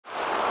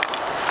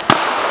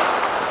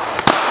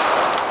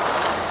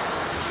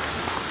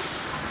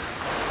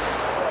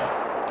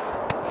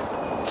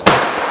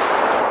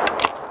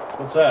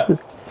What's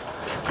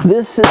that?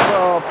 This is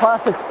a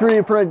plastic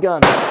 3D printed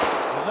gun. Is it?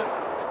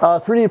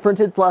 3D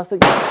printed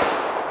plastic.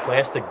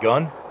 Plastic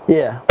gun?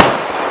 Yeah.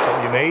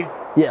 Something you made?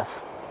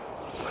 Yes.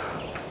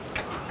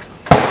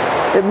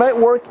 It might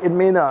work, it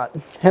may not.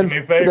 Hence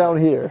down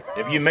here.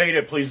 If you made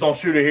it, please don't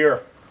shoot it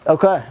here.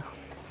 Okay.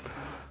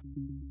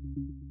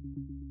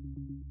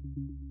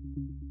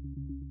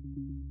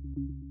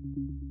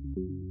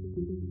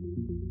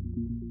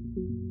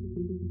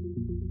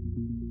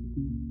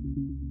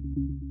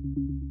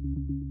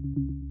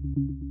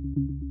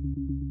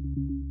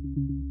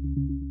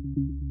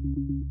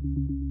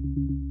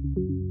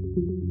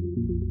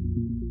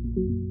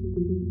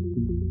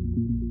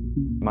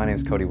 My name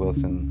is Cody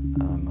Wilson.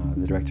 I'm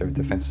the director of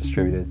Defense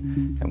Distributed,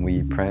 and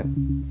we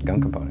print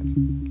gun components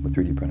with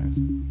 3D printers.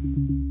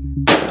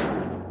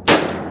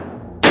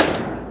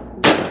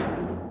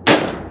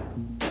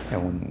 Yeah,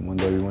 one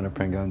day we want to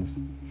print guns.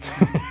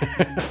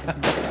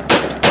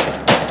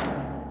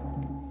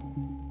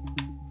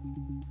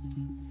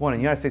 One, in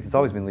the United States, it's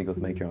always been legal to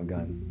make your own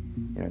gun.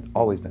 You know, it's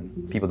always been.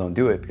 People don't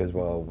do it because,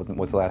 well,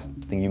 what's the last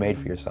thing you made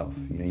for yourself?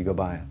 You know, you go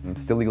buy it. And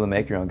it's still legal to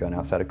make your own gun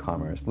outside of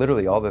commerce.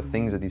 Literally, all the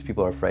things that these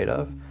people are afraid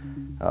of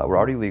were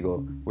already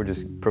legal. We're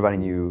just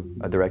providing you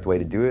a direct way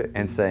to do it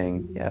and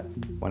saying, yeah,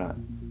 why not?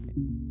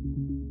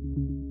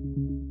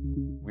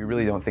 We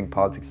really don't think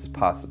politics is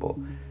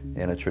possible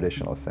in a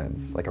traditional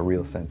sense, like a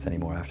real sense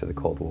anymore after the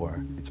Cold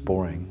War. It's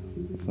boring.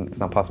 It's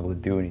not possible to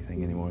do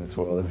anything anymore in this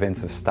world.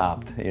 Events have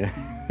stopped, you know.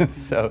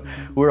 So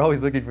we're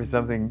always looking for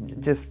something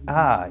just,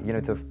 you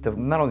know, to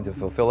not only to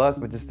fulfill us,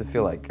 but just to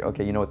feel like,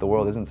 okay, you know what, the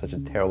world isn't such a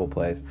terrible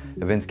place.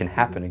 Events can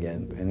happen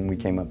again. And we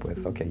came up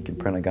with, okay, you can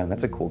print a gun.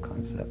 That's a cool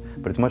concept.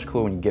 But it's much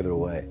cooler when you give it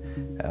away.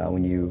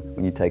 When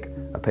you take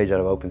a page out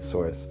of open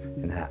source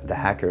and the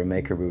hacker and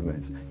maker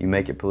movements, you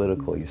make it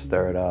political, you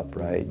stir it up,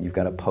 right? You've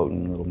got a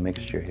potent little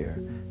mixture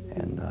here.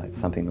 And it's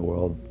something the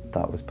world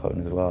thought was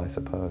potent as well, I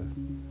suppose.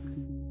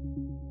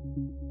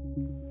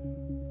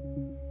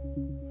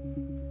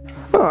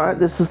 Alright,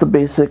 this is the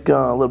basic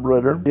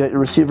Liberator. You got your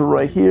receiver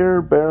right here,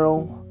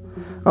 barrel,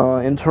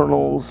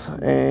 internals,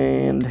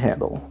 and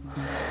handle.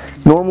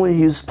 Normally you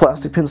use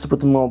plastic pins to put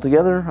them all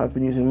together. I've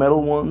been using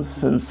metal ones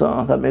since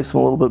that makes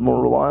them a little bit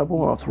more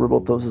reliable. I don't have to worry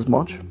about those as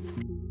much.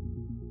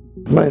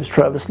 My name is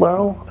Travis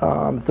Larrell.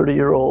 I'm a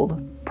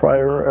 30-year-old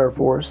prior Air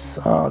Force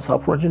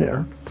software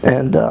engineer.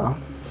 And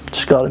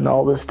just got into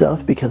all this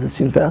stuff because it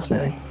seemed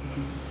fascinating.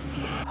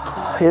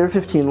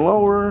 AR-15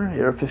 lower,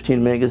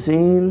 AR-15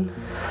 magazine,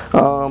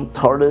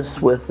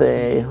 TARDIS with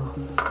a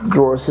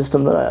drawer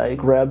system that I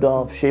grabbed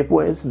off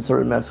Shapeways and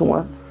started messing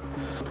with.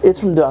 It's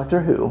from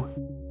Doctor Who.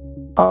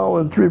 Oh,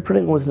 and 3D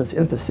printing was in its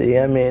infancy.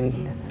 I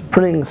mean,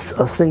 printing a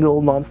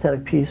single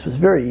non-static piece was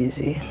very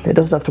easy. It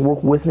doesn't have to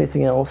work with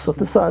anything else, so if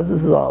the size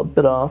is a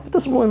bit off, it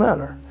doesn't really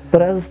matter.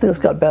 But as things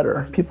got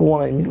better, people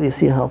want to immediately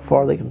see how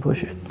far they can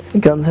push it.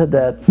 Guns had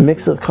that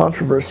mix of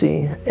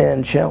controversy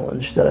and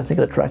challenge that I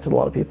think attracted a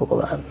lot of people to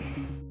that.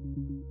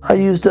 I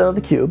used the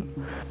Cube.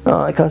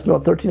 It cost me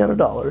about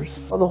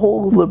 $1,300. The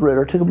whole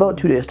Liberator took about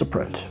 2 days to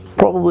print.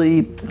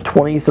 Probably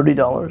 $20,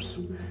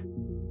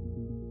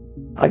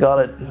 $30. I got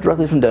it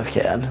directly from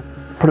DefCAD,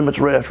 pretty much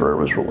right after it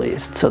was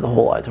released, so the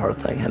whole ITAR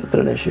thing hadn't been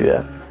an issue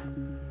yet.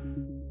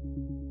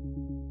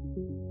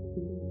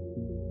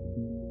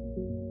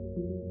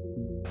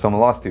 So I'm a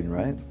law student,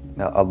 right?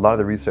 Now, a lot of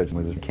the research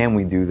was, can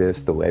we do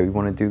this the way we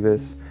want to do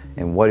this?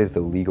 And what is the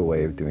legal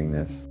way of doing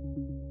this?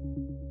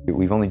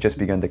 We've only just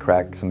begun to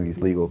crack some of these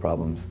legal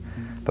problems.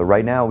 But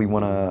right now, we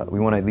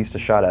want at least a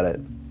shot at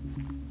it.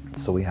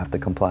 So we have to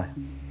comply.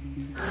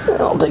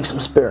 I'll take some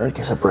spare in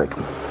case I break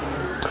them.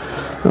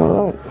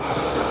 All right.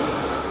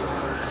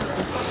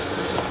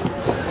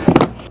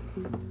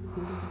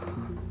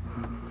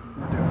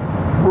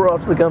 We're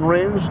off to the gun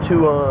range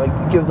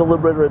to give the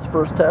Liberator its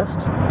first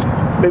test.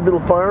 Maybe it'll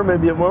fire,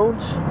 maybe it won't,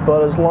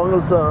 but as long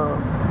as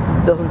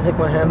it doesn't take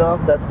my hand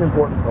off, that's the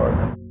important part.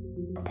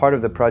 Part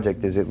of the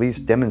project is at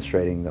least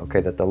demonstrating,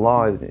 okay, that the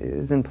law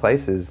is in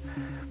places,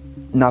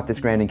 not this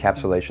grand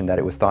encapsulation that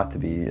it was thought to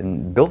be,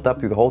 and built up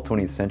through the whole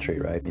 20th century,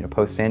 right? You know,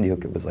 post Sandy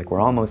Hook, it was like,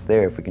 we're almost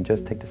there if we can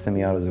just take the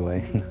semi-autos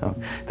away, you know,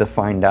 to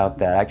find out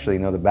that actually,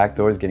 you know, the back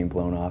door is getting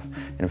blown off.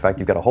 And in fact,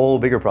 you've got a whole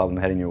bigger problem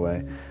heading your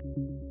way.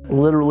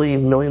 Literally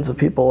millions of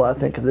people, I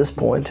think, at this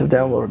point have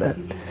downloaded it.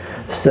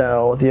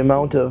 So the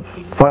amount of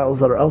files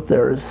that are out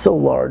there is so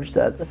large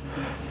that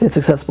it's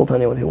accessible to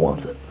anyone who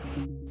wants it.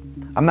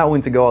 I'm not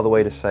willing to go all the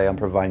way to say I'm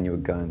providing you a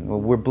gun. Well,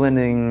 we're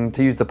blending,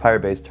 to use the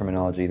pirate-based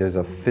terminology, there's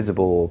a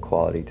physical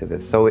quality to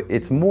this. So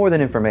it's more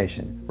than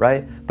information,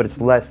 right? But it's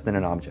less than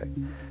an object.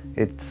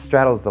 It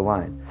straddles the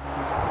line.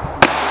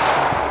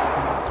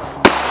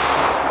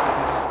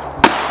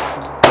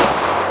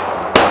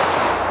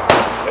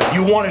 If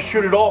you want to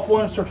shoot it off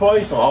once or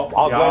twice, I'll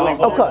gladly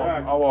walk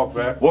back. I'll walk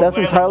back. That's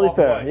entirely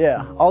fair,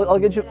 yeah. I'll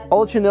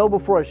let you know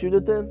before I shoot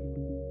it then.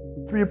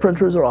 3D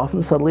printers are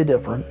often subtly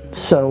different,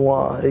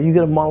 so you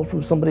get a model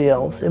from somebody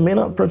else, it may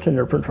not print in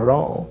your printer at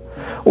all,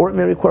 or it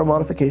may require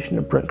modification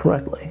to print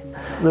correctly.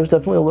 There's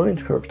definitely a learning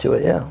curve to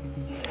it, yeah.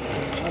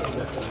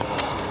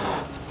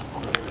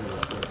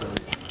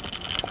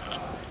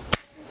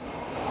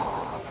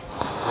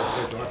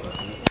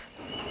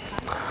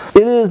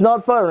 It is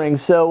not firing,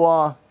 so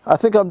I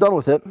think I'm done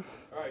with it.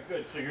 All right,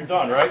 good. So you're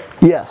done, right?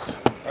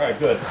 Yes. All right,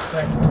 good.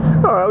 Thanks.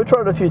 All right, we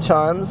tried it a few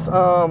times. It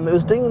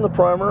was dinging the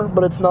primer,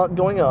 but it's not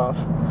going off.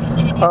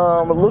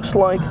 It looks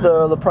like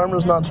the primer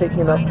is not taking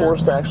enough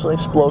force to actually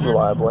explode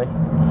reliably.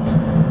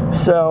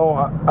 So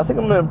I think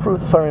I'm going to improve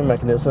the firing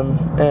mechanism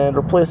and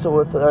replace it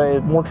with a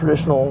more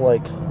traditional,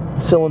 like,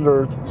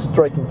 cylinder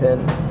striking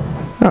pin.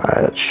 All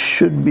right, it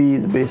should be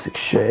the basic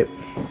shape.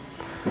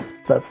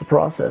 That's the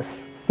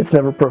process. It's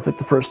never perfect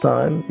the first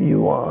time.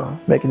 You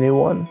make a new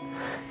one,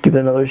 give it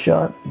another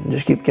shot, and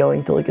just keep going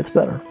until it gets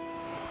better.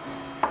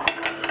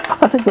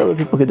 I think that other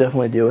people could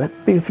definitely do it.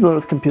 Being familiar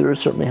with computers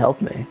certainly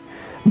helped me,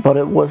 but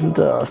it wasn't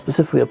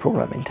specifically a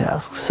programming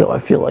task, so I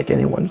feel like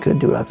anyone could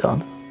do what I've done.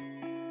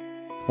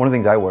 One of the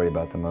things I worry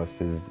about the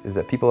most is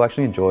that people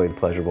actually enjoy the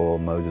pleasurable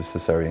modes of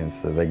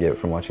subservience that they get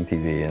from watching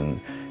TV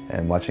and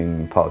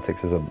watching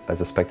politics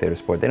as a spectator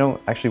sport. They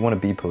don't actually want to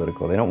be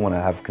political. They don't want to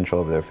have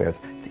control over their affairs.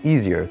 It's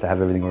easier to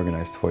have everything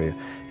organized for you.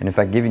 And in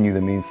fact, giving you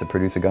the means to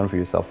produce a gun for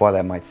yourself, while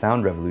that might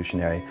sound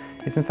revolutionary,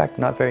 is in fact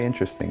not very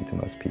interesting to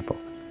most people.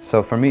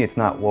 So for me, it's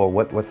not, well,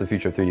 what's the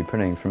future of 3D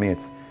printing? For me,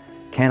 it's,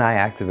 can I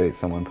activate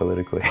someone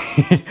politically?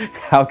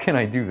 How can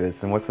I do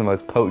this? And what's the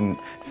most potent,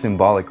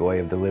 symbolic way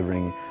of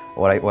delivering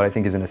what I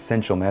think is an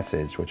essential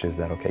message, which is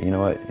that, okay, you know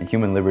what,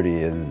 human liberty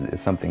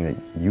is something that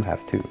you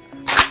have too.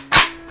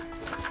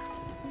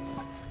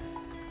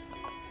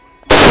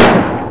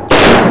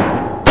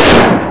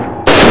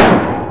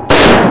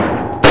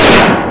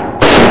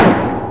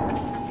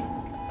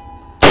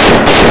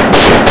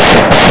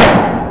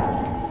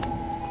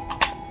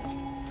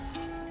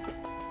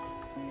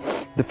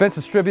 Defense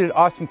Distributed,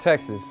 Austin,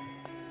 Texas.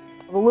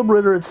 The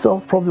Liberator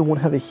itself probably won't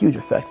have a huge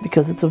effect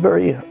because it's a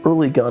very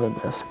early gun in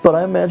this, but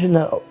I imagine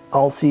that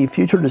I'll see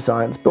future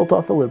designs built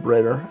off the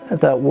Liberator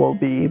that will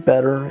be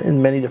better in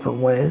many different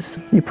ways.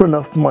 You put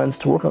enough minds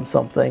to work on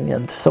something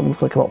and someone's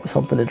going to come up with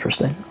something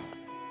interesting.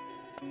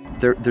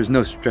 There's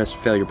no stress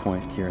failure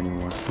point here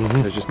anymore.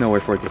 There's just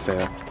nowhere for it to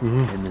fail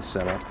in this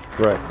setup.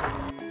 Right.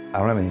 I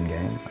don't have any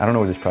game. I don't know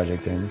where this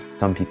project ends.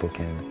 Some people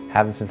can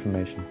have this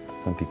information,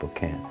 some people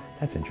can't.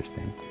 That's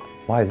interesting.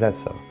 Why is that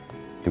so?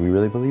 Do we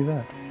really believe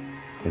that?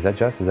 Is that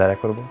just? Is that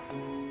equitable?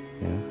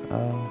 You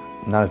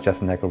know, not as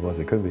just and equitable as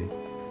it could be.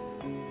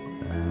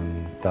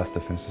 And thus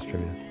Defense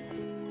Distributed.